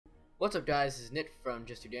What's up, guys? This is Nick from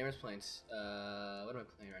Just Two Gamers playing. What am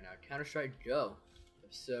I playing right now? Counterstike Go,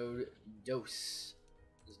 episode dos.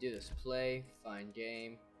 Let's do this. Play, find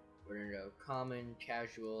game. We're gonna go common,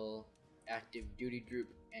 casual, active duty group,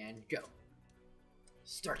 and go.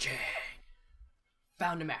 Starting.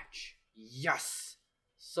 Found a match. Yes.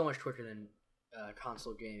 So much quicker than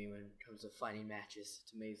console gaming when it comes to finding matches.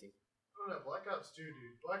 It's amazing. I don't know, Black Ops 2, dude.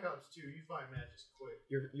 Black Ops 2, you find matches quick.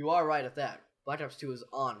 You are right at that. Black Ops 2 is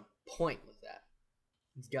on point with that.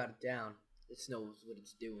 It's got it down. It knows what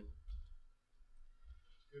it's doing.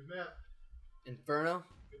 Good map. Inferno?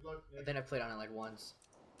 Good luck, Nick. I think I played on it like once.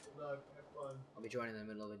 Good luck. Have fun. I'll be joining in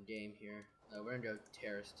the middle of a game here. We're gonna go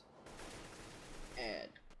terrorist. And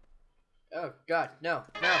oh god, no.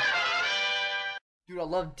 Dude, I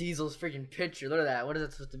love Diesel's freaking picture. Look at that. What is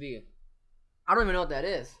it supposed to be? I don't even know what that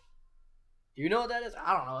is. Do you know what that is?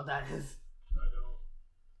 I don't know what that is. I don't.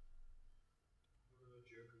 What are the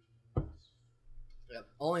Joker's names? Yep.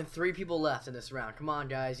 Only 3 people left in this round. Come on,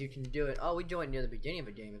 guys. You can do it. Oh, we joined near the beginning of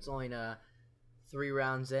a game. It's only 3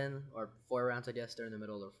 rounds in. Or 4 rounds, I guess. They're in the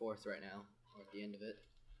middle or 4th right now. Or at the end of it.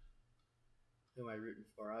 Who am I rooting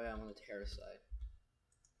for? Oh, yeah, I'm on the terrorist side.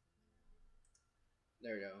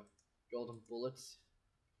 There we go. Golden Bullets.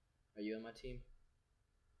 Are you on my team?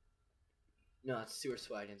 No, it's Sewer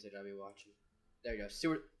Swagons that I'll be watching. There you go.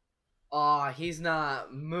 Sewer. Aw, oh, he's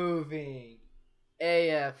not moving.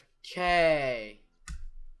 AFK.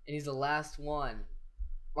 And he's the last one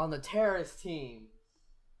on the terrorist team.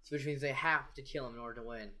 Which means they have to kill him in order to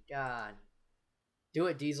win. God. Do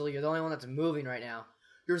it, Diesel. You're the only one that's moving right now.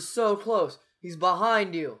 You're so close. He's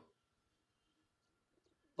behind you.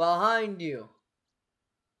 Behind you.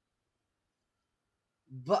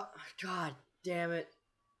 But, God damn it.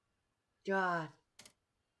 God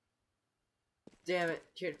damn it.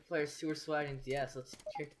 Kick player Sewer Swagons. Yes, let's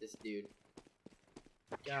kick this dude.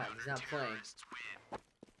 God, he's not playing.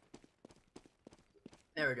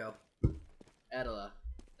 There we go. That'll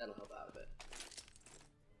help out a bit.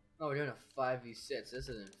 Oh, we're doing a 5v6. This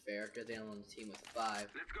isn't fair. Good thing I'm on the team with 5.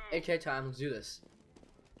 AK time, let's do this.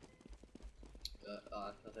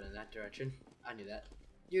 Nothing in that direction. I knew that.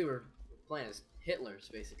 Dude, we're playing as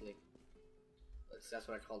Hitlers, basically. That's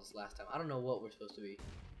what I called this last time. I don't know what we're supposed to be.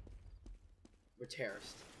 We're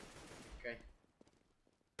terrorists. Okay.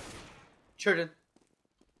 Churden.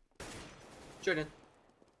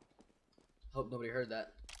 Hope nobody heard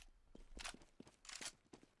that.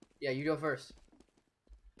 Yeah, you go first.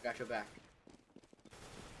 Got your back.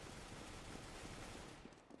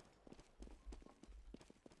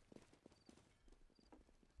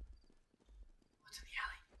 What's in the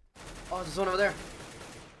alley? Oh, there's one over there.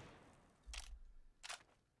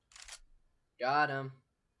 Got him.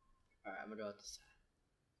 Alright, I'm gonna go out this side.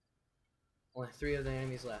 Only 3 of the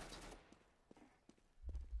enemies left.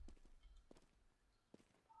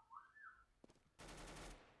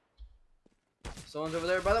 Someone's over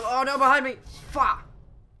there by the— oh no, behind me! Fuck!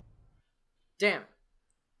 Damn.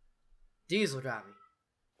 Diesel got me.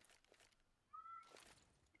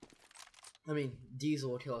 I mean,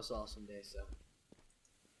 Diesel will kill us all someday, so.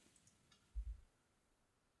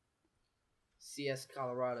 CS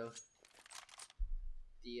Colorado.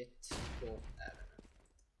 Cool. I don't know.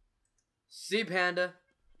 C Panda,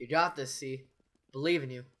 you got this. C, believe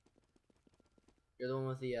in you. You're the one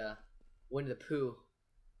with the Winnie the Pooh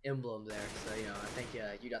emblem there, so you know I think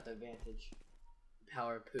you got the advantage.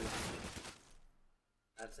 Power of Pooh.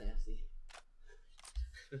 That's nasty.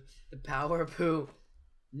 The Power of Pooh,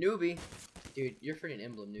 newbie, dude. Your freaking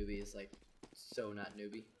emblem newbie is like so not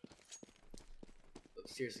newbie. But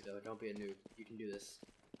seriously though, don't be a noob. You can do this.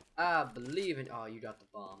 I believe in— oh, you got the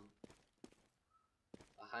bomb.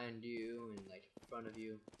 Behind you and like in front of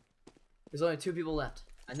you. There's only 2 people left.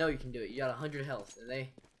 I know you can do it. You got 100 health and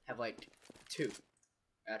they have like 2.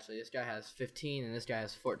 Actually, this guy has 15 and this guy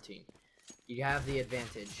has 14. You have the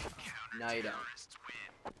advantage. No, you don't.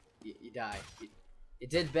 You die. You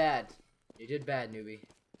did bad. You did bad, newbie.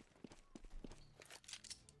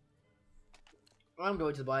 I'm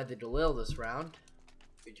going to buy the Galil this round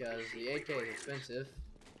because the AK is expensive.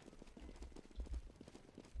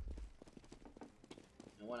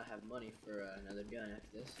 I want to have money for another gun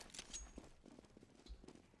after this.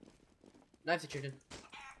 Knife the chicken.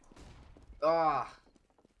 Ah,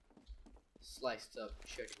 sliced up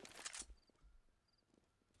chicken.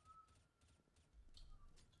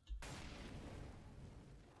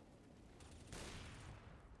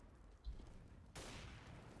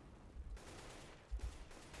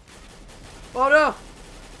 Oh no!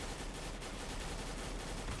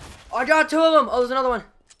 I got 2 of them. Oh, there's another one.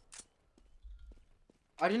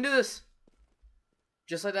 I can do this.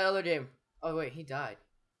 Just like that other game. Oh wait, he died.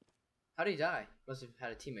 How'd he die? Must have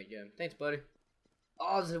had a teammate get him. Thanks, buddy.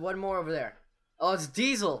 Oh, there's one more over there. Oh, it's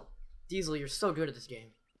Diesel. Diesel, you're so good at this game.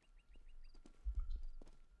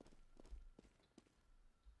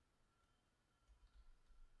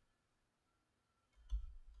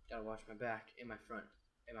 Gotta watch my back and my front.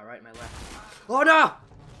 And my right and my left. Oh no!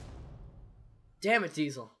 Damn it,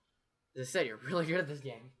 Diesel. As I said, you're really good at this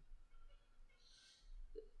game.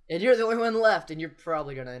 And you're the only one left, and you're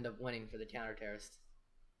probably gonna end up winning for the counter terrorist.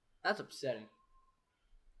 That's upsetting.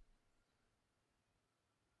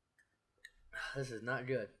 This is not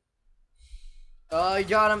good. Oh, you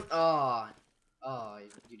got him. Oh. Oh,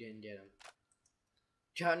 you didn't get him.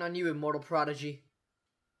 Counting on you, immortal prodigy.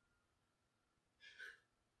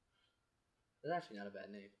 That's actually not a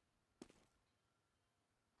bad name.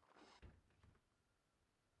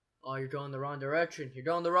 Oh, you're going the wrong direction. You're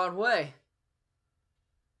going the wrong way.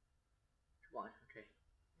 Come on, okay.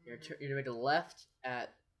 You're gonna make a left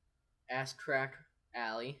at Ass Crack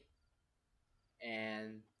Alley.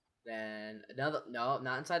 And then another, no,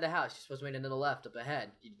 not inside the house. You're supposed to make another left up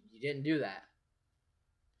ahead. You didn't do that.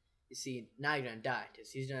 You see, now you're gonna die.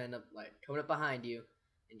 Because he's gonna end up, like, coming up behind you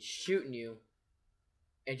and shooting you.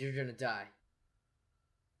 And you're gonna die.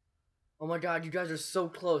 Oh my god, you guys are so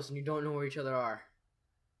close and you don't know where each other are.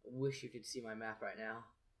 I wish you could see my map right now.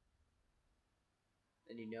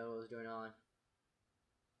 Then you know what was going on.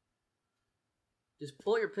 Just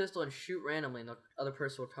pull your pistol and shoot randomly and the other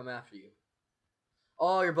person will come after you.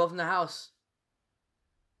 Oh, you're both in the house.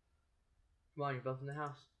 Come on, you're both in the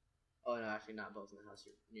house. Oh no, actually not both in the house,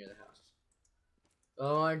 you're near the house.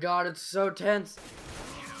 Oh my god, it's so tense.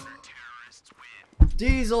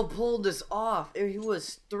 Diesel pulled this off. He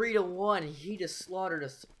was 3-1. He just slaughtered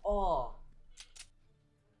us all.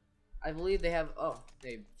 I believe they have. Oh,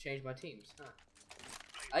 they changed my teams. Huh.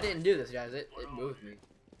 I didn't do this, guys. It moved me.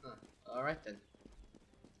 Huh. All right then.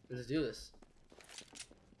 Let's do this.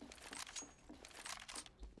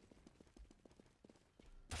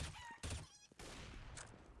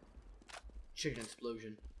 Chicken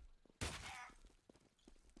explosion.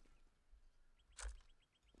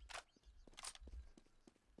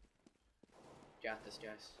 Got this,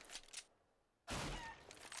 guys.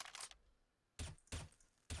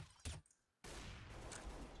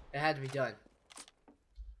 It had to be done.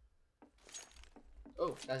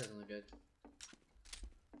 Oh, that doesn't look good.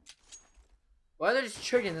 Why are there just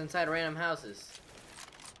chickens inside random houses?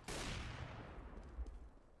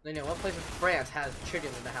 You know, what place in France has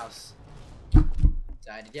chickens in the house?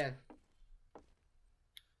 Died again.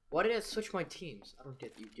 Why did it switch my teams? I don't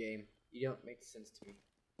get you, game. You don't make sense to me.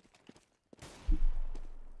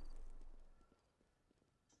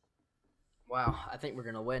 Wow, I think we're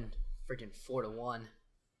gonna win. Freaking 4-1.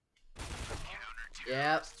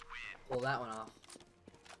 Yep. Pull that one off.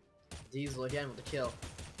 Diesel again with the kill.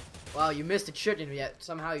 Wow, you missed a chicken, yet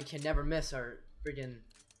somehow you can never miss our freaking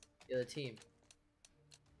the other team.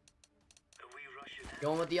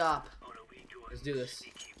 Going with the op. Let's do this.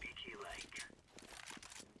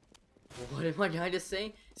 What am I going to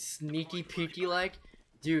say? Sneaky peeky like?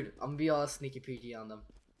 Dude, I'm gonna be all sneaky peeky on them.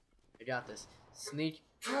 I got this. Sneak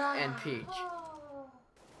and peek.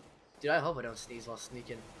 Dude, I hope I don't sneeze while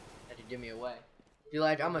sneaking. That could give me away. Be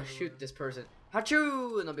like, I'm gonna shoot this person.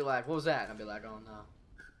 Hachoo! And they'll be like, what was that? And I'll be like, oh no.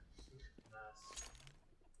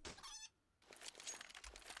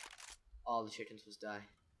 All the chickens must die.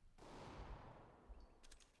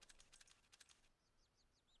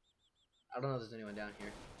 I don't know if there's anyone down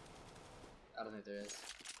here. I don't think there is.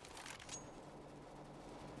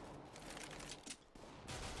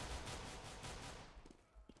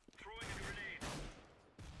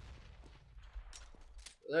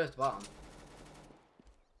 There's the bomb.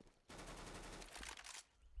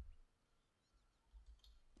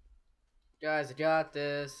 Guys, I got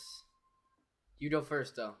this. You go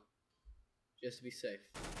first, though. Just to be safe.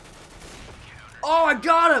 Oh, I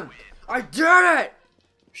got him! I did it!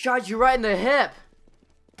 Shot you right in the hip.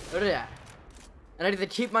 Look at that. And I need to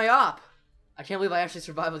keep my op. I can't believe I actually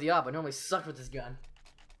survived with the op. I normally sucked with this gun.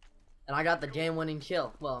 And I got the game-winning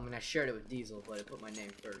kill. Well, I mean, I shared it with Diesel, but I put my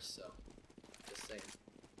name first, so. Just saying.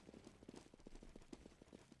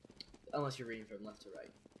 Unless you're reading from left to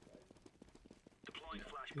right. You know,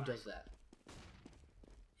 who does that?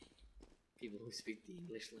 People who speak the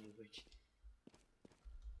English language.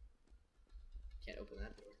 Can't open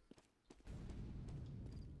that door.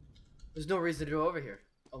 There's no reason to go over here.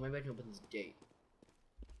 Oh, maybe I can open this gate.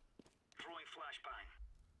 Throwing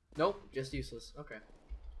flashbang. Nope, just useless. Okay.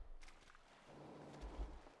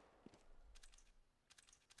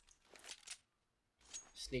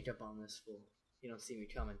 Sneak up on this fool. You don't see me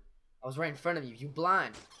coming. I was right in front of you. You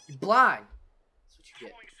blind. You blind. That's what you get.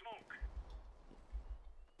 Throwing smoke.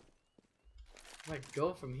 do I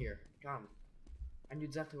go from here? God, I knew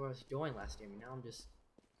exactly where I was going last game, and now I'm just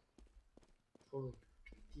totally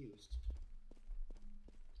confused.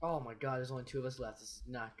 Oh my god, there's only 2 of us left. This is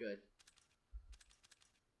not good.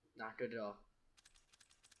 Not good at all.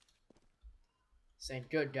 This ain't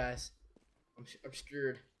good, guys. I'm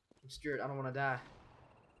scared. I'm scared. I don't want to die.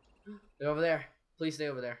 They're over there. Please stay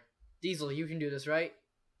over there. Diesel, you can do this, right?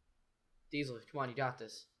 Diesel, come on, you got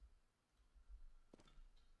this.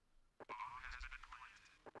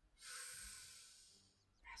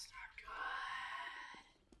 That's not good.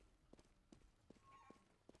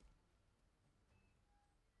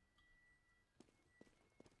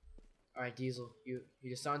 Alright, Diesel, you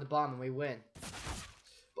disarmed the bomb and we win.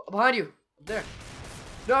 Behind you! Up there.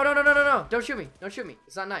 No, no, no, no, no, no! Don't shoot me! Don't shoot me!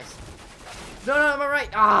 It's not nice. No, no, I'm alright!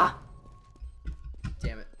 Ah!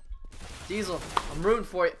 Damn it. Diesel, I'm rooting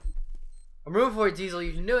for you. I'm rooting for you, Diesel.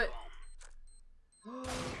 You can do it. Oh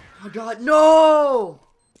my god, no!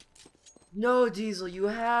 No, Diesel, you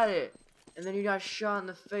had it. And then you got shot in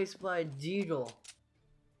the face by a deagle.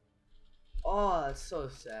 Oh, that's so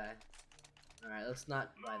sad. Alright, let's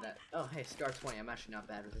not buy that. Oh, hey, Scar 20. I'm actually not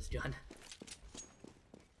bad with this gun.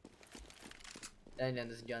 And then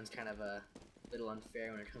this gun's kind of a little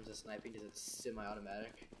unfair when it comes to sniping because it's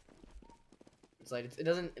semi-automatic. It's like, it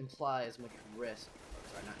doesn't imply as much risk.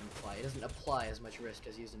 Sorry, not imply. It doesn't apply as much risk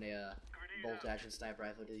as using a bolt-action sniper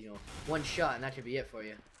rifle. Because, you know, 1 shot and that could be it for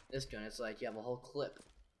you. This gun, it's like you have a whole clip.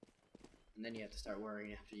 And then you have to start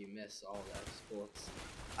worrying after you miss all of those bullets.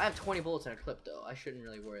 I have 20 bullets in a clip, though. I shouldn't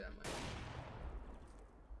really worry that much.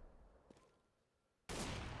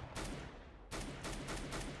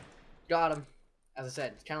 Got him. As I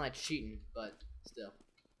said, it's kind of like cheating, but still.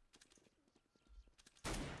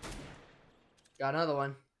 Got another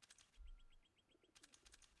one.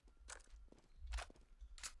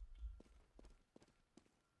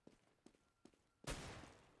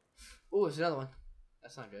 Ooh, there's another one.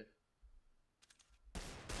 That's not good.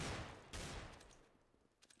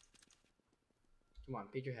 Come on,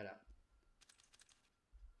 peek your head out.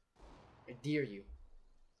 I dare you.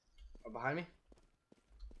 Oh, behind me?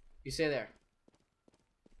 You stay there.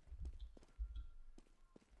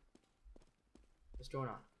 What's going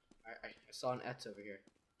on? I saw an Etz over here.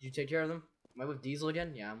 Did you take care of them? Am I with Diesel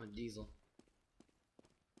again? Yeah, I'm with Diesel.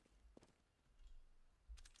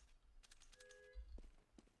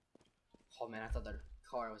 Oh man, I thought that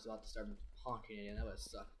car was about to start honking again. That would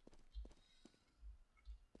suck.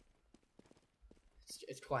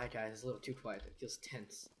 It's quiet, guys. It's a little too quiet. It feels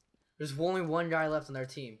tense. There's only 1 guy left on their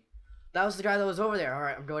team. That was the guy that was over there.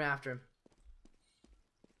 Alright, I'm going after him.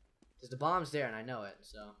 Because the bomb's there and I know it,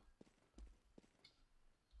 so.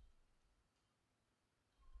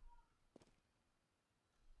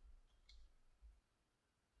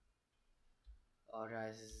 Oh,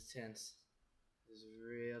 guys, this is tense. This is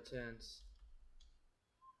real tense.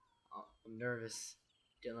 Oh, I'm nervous.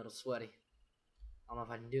 Getting a little sweaty. I don't know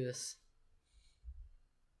if I can do this.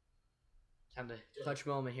 Time to clutch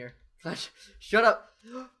moment here. Clutch. Shut up.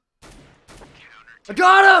 I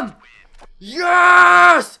got him!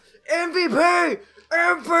 Yes! MVP!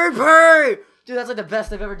 MVP! Dude, that's like the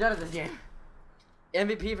best I've ever done at this game.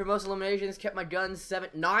 MVP for most eliminations. Kept my guns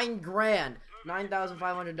 9 grand.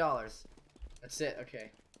 $9,500. That's it.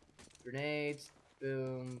 Okay. Grenades.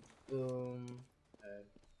 Boom. Boom.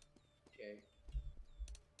 Okay.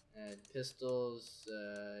 Pistols.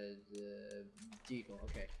 Deagle.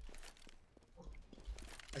 Okay.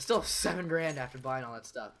 I still have 7 grand after buying all that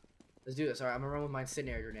stuff. Let's do this. Alright, I'm gonna run with my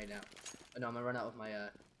incendiary grenade now. Oh, no, I'm gonna run out with my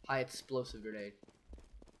high explosive grenade.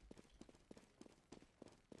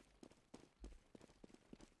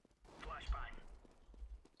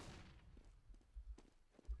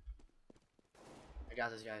 I got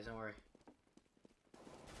this, guys. Don't worry.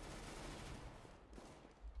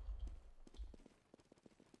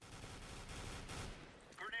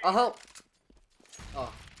 I'll help.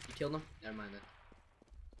 Oh, you killed him? Never mind then.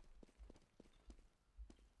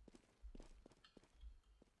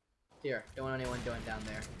 Here, don't want anyone going down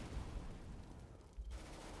there.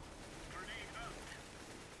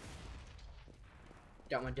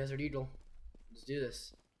 Got my Desert Eagle. Let's do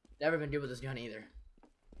this. Never been good with this gun either.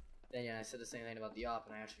 Then yeah, I said the same thing about the op,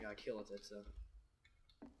 and I actually got a kill with it, so.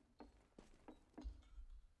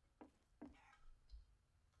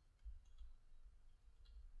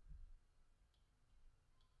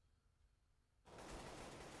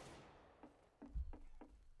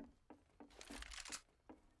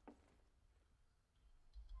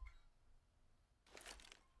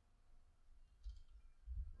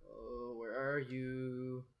 Oh, where are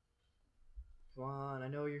you? Come on, I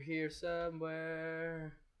know you're here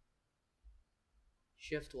somewhere.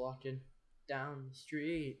 Shift walking. down the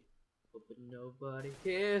street, hoping nobody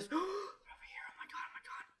hears. Over here! Oh my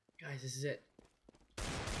god! Guys, this is it.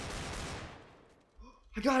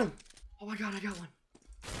 I got him! Oh my god, I got one.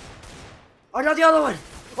 I got the other one!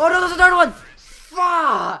 Oh no, there's a third one!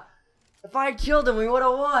 Fuck! If I had killed him, we would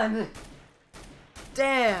have won.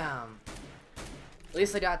 Damn. At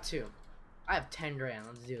least I got 2. I have 10 grand.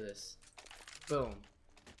 Let's do this. Boom.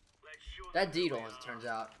 That Deedle, as it turns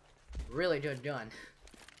out, really good gun.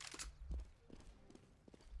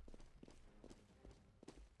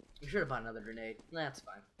 We should have bought another grenade. That's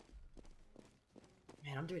fine.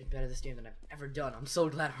 Man, I'm doing better this game than I've ever done. I'm so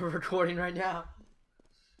glad we're recording right now.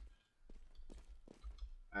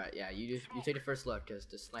 Alright, yeah, you take the first look, because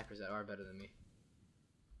the snipers that are better than me.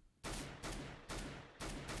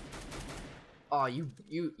 Oh, you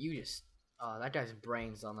just... Oh, that guy's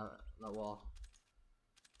brains on the wall.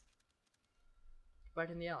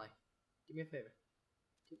 Back in the alley. Do me a favor.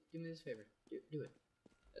 Do me this favor. Do it.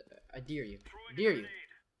 I dare you. I dare you.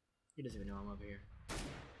 He doesn't even know I'm over here.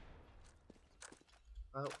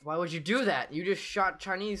 Why would you do that? You just shot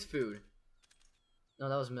Chinese food. No,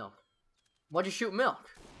 that was milk. Why'd you shoot milk?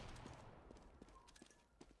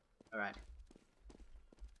 Alright.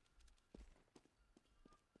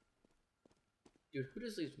 Dude, who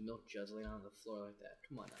just leaves milk juzzling on the floor like that?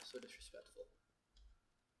 Come on now, so disrespectful.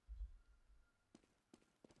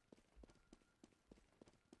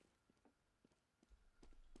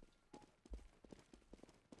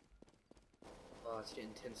 Oh, it's getting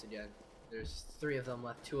intense again. There's 3 of them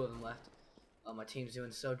left, 2 of them left. Oh, my team's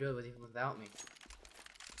doing so good even without me.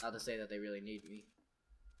 Not to say that they really need me.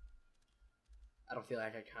 I don't feel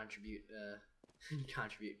like I contribute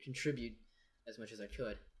as much as I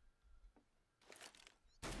could.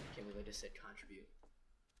 Can't believe I just said contribute.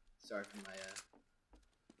 Sorry for my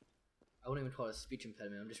I wouldn't even call it a speech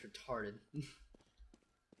impediment. I'm just retarded.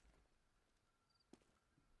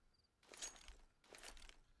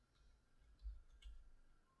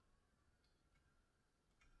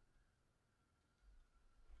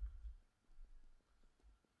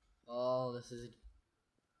 Oh, this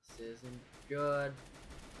isn't good.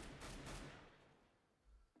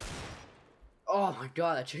 Oh my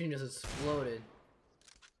god, that chicken just exploded.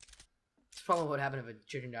 It's probably what happened if a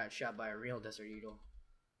chicken got shot by a real desert eagle.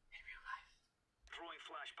 In real life. Throwing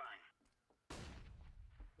flashbang.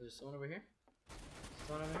 There's someone over here?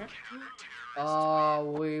 Someone over here?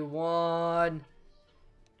 Oh, we won.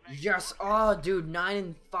 Yes. Oh, dude, 9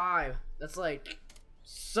 and 5. That's like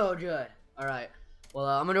so good. Alright. Well,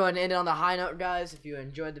 I'm gonna go ahead and end it on the high note, guys. If you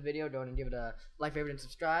enjoyed the video, go ahead and give it a like, favorite, and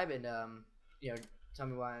subscribe, and you know, tell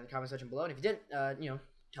me why in the comment section below. And if you didn't, you know,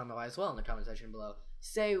 tell me why as well in the comment section below.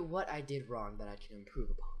 Say what I did wrong that I can improve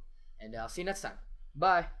upon. And I'll see you next time.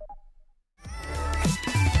 Bye.